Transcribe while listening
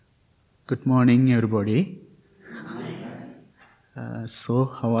Good morning, everybody. So,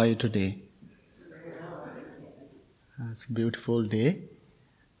 how are you today? It's a beautiful day.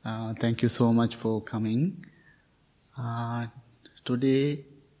 Thank you so much for coming. Today,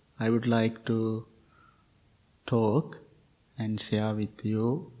 I would like to talk and share with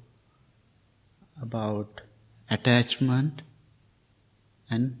you about attachment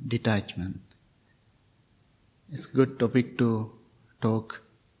and detachment. It's a good topic to talk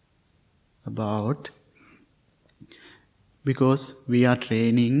about because we are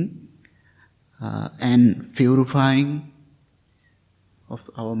training and purifying of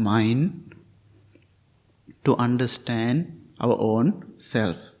our mind to understand our own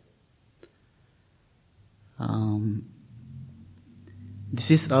self. This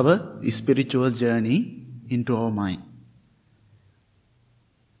is our spiritual journey into our mind.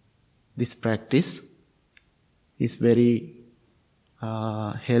 This practice is very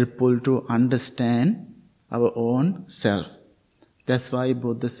helpful to understand our own self. That's why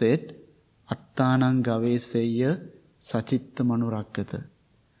Buddha said, Attanang gaveseya sachitta manurakkata.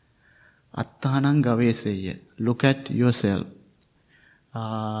 Attanang gaveseya. Look at yourself.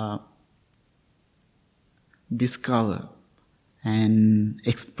 Discover and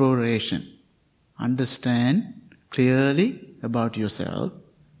exploration. Understand clearly about yourself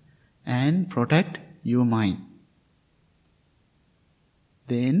and protect your mind.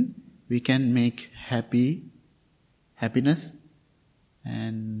 Then we can make happiness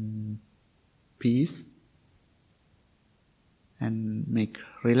and peace and make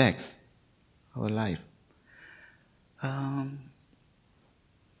relax our life. I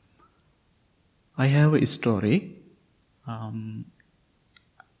have a story. I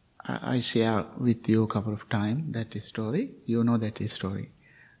share with you a couple of times that story. You know that story.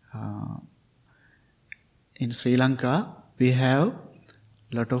 In Sri Lanka, we have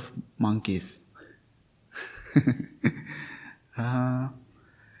a lot of monkeys.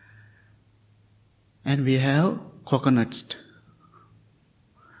 And we have coconuts.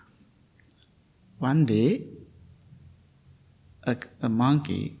 One day, a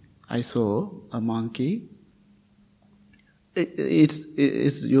monkey, I saw a monkey.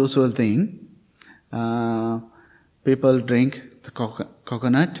 It's usual thing. People drink the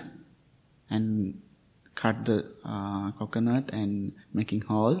coconut and cut the coconut and making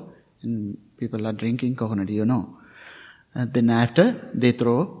hole, and people are drinking coconut, you know. And then after, they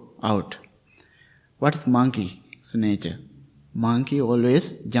throw out. What is monkey's nature? Monkey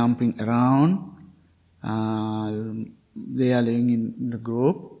always jumping around. They are living in the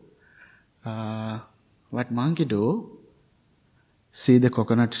group. What monkey do? See the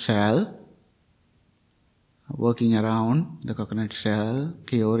coconut shell, walking around the coconut shell,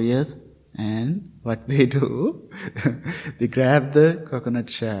 curious, and what they do? They grab the coconut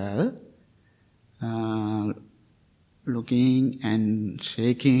shell, looking and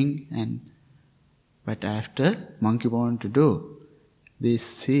shaking, and but after monkey want to do,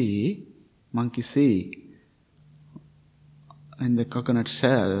 monkey see in the coconut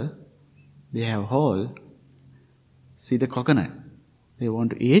shell they have hole. See the coconut. They want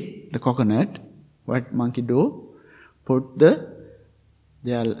to eat the coconut. What monkey do? Put their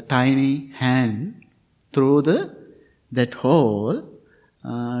tiny hand through that hole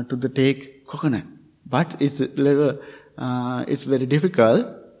to take coconut. But it's very difficult.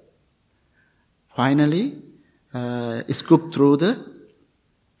 Finally, scoop through the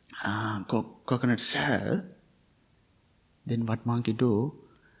coconut shell. Then what monkey do?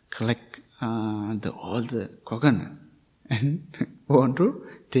 Collect all the coconut and want to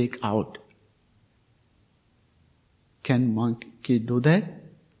take out. Can monkey do that?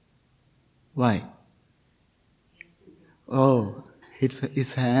 Why? Oh, it's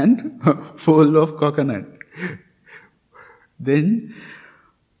his hand full of coconut. Then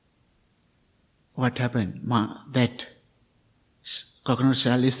what happened? That coconut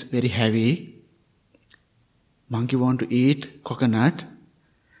shell is very heavy. Monkey want to eat coconut.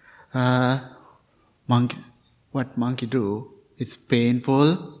 What monkey do? It's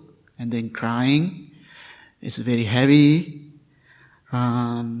painful and then crying. It's very heavy.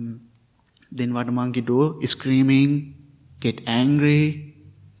 Then what monkey do? Screaming, get angry,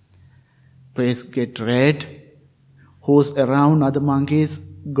 face get red. Who's around other monkeys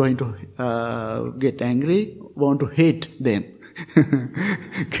going to get angry? Want to hit them.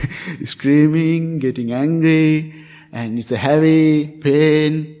 Screaming, getting angry, and it's a heavy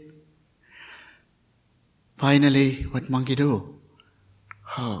pain. Finally, what monkey do?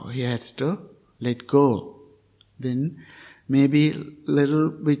 Oh, he has to let go. Then maybe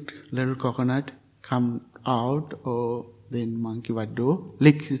little coconut come out or Then monkey what do?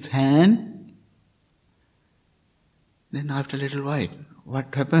 Lick his hand. Then after a little while,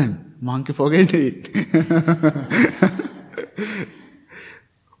 what happened? Monkey forget it.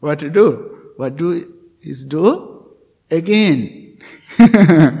 What to do? What do is do? Again.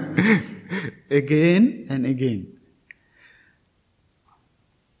 Again and again.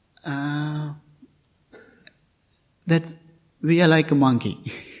 We are like a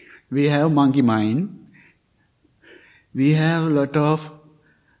monkey. We have monkey mind. We have a lot of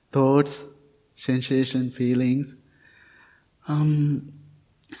thoughts, sensation, feelings.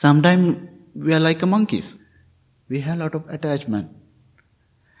 Sometimes we are like a monkeys. We have a lot of attachment.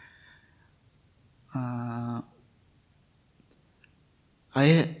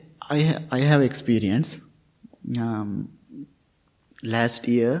 I have experience. Last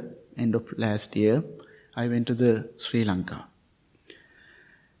year, end of last year, I went to the Sri Lanka.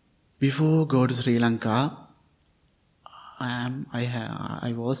 Before go to Sri Lanka,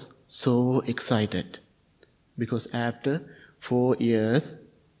 I was so excited because after 4 years,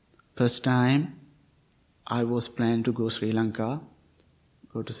 first time I was planning to go Sri Lanka,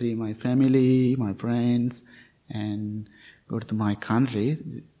 go to see my family, my friends, and go to my country.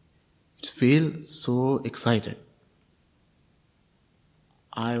 It feels so excited.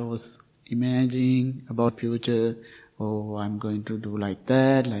 I was imagining about future. Oh, I'm going to do like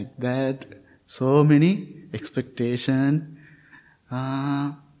that. So many expectations.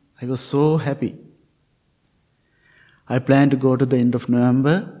 I was so happy. I planned to go to the end of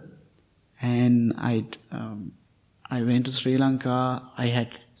November, and I went to Sri Lanka. I had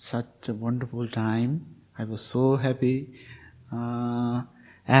such a wonderful time. I was so happy.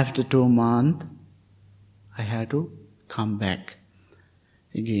 After 2 months, I had to come back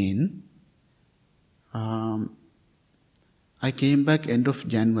again. I came back end of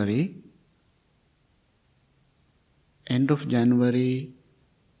January. End of January,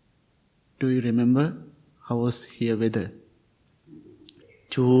 do you remember how was here weather?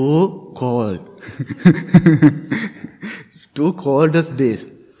 Too cold. Too coldest days.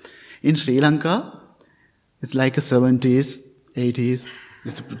 In Sri Lanka, it's like a 70s, 80s.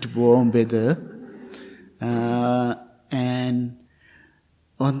 It's warm weather. And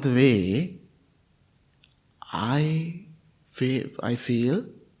on the way, I feel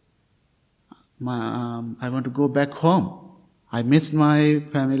I want to go back home. I miss my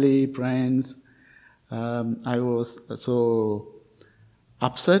family, friends. I was so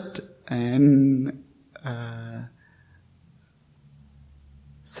upset and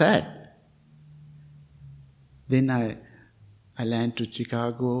sad. Then I landed to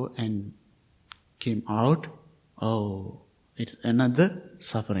Chicago and came out. Oh, it's another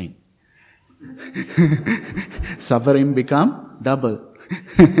suffering. Suffering become double.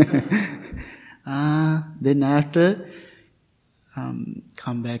 Then after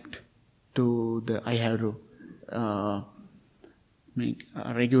come back to I have to make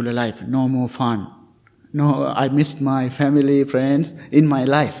a regular life. No more fun. No, I missed my family, friends in my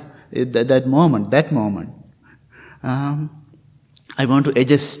life. That moment. I want to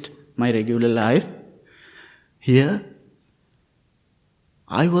adjust my regular life. Here,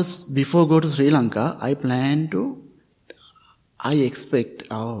 before go to Sri Lanka, I expect,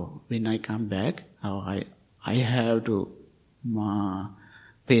 when I come back, I have to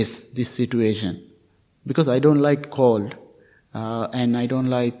face this situation. Because I don't like cold, and I don't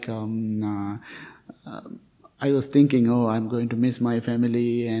like, I was thinking, I'm going to miss my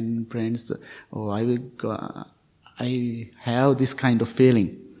family and friends. I have this kind of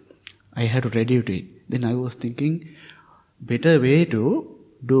feeling. I had to reduce it. Then I was thinking, better way to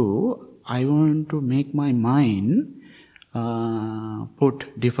do, I want to make my mind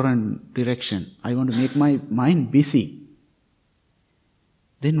put different direction. I want to make my mind busy.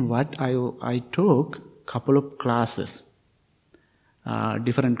 Then what I took couple of classes,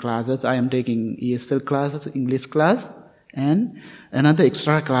 different classes. I am taking ESL classes, English class, and another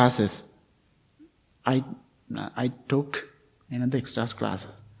extra classes. I took another extra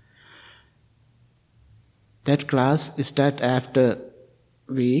classes. That class start after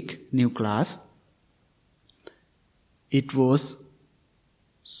week, new class. It was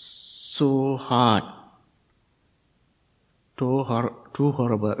so hard, too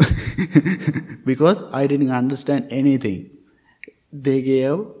horrible, because I didn't understand anything. They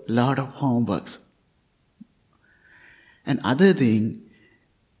gave a lot of homeworks. And other thing,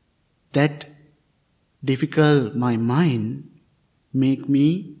 that difficult my mind make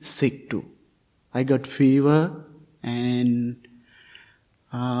me sick too. I got fever and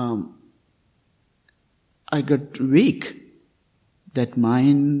I got weak. That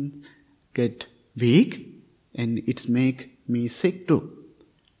mind get weak and it's make me sick too.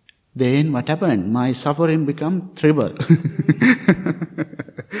 Then what happened? My suffering became triple.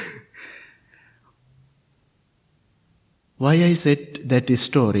 Why I said that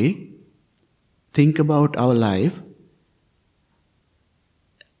story? Think about our life.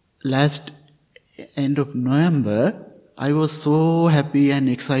 Last end of November, I was so happy and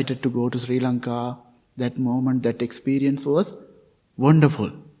excited to go to Sri Lanka. That moment, that experience was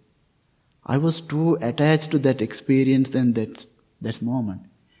wonderful. I was too attached to that experience and that moment.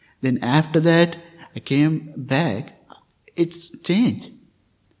 Then after that, I came back. It's changed.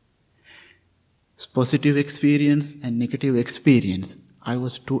 Positive experience and negative experience. I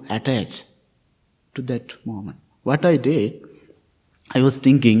was too attached to that moment. What I did, I was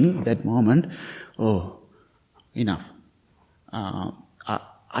thinking that moment, oh, enough.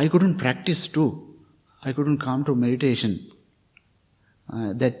 I couldn't practice too. I couldn't come to meditation.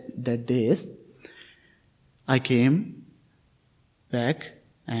 That days, I came back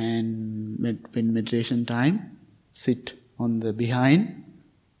and when meditation time, sit on the behind.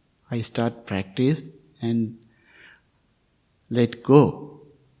 I start practice and let go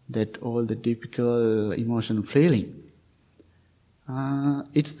that all the typical emotional feeling.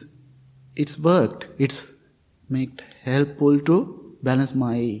 It's worked. It's made helpful to balance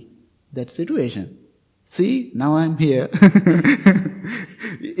that situation. See, now I'm here.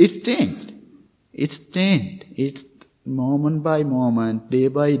 It's changed. It's moment by moment, day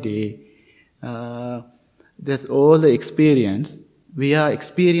by day. That's all the experience. We are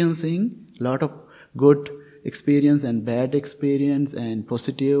experiencing a lot of good experience and bad experience and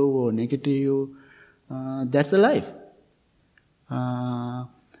positive or negative. That's the life.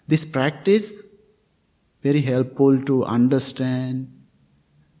 This practice very helpful to understand.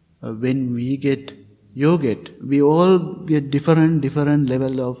 When we get, we all get different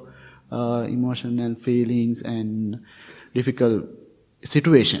level of emotional feelings and difficult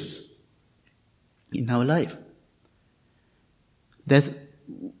situations in our life. The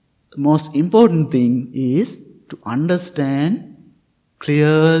most important thing is to understand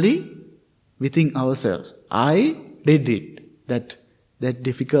clearly within ourselves. I did it. That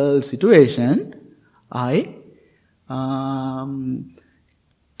difficult situation, I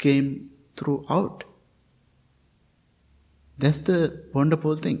came throughout. That's the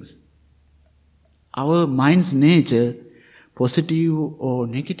wonderful things. Our mind's nature, positive or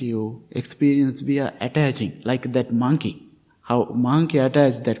negative experience, we are attaching, like that monkey. How monkey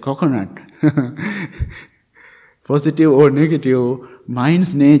attached that coconut. Positive or negative,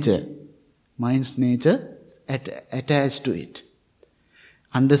 mind's nature attached to it.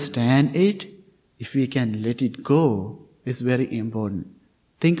 Understand it. If we can let it go, is very important.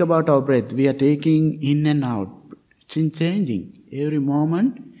 Think about our breath. We are taking in and out, changing every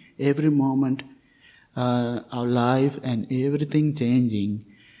moment, our life and everything changing.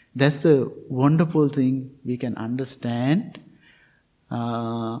 That's the wonderful thing we can understand.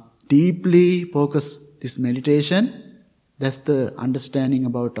 Deeply focus this meditation. That's the understanding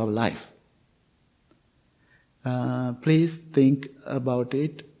about our life. Please think about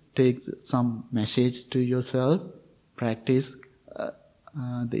it. Take some message to yourself. Practice.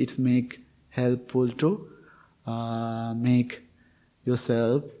 It's make helpful to make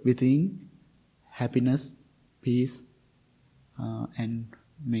yourself within happiness, peace, and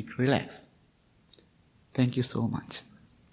make relax. Thank you so much.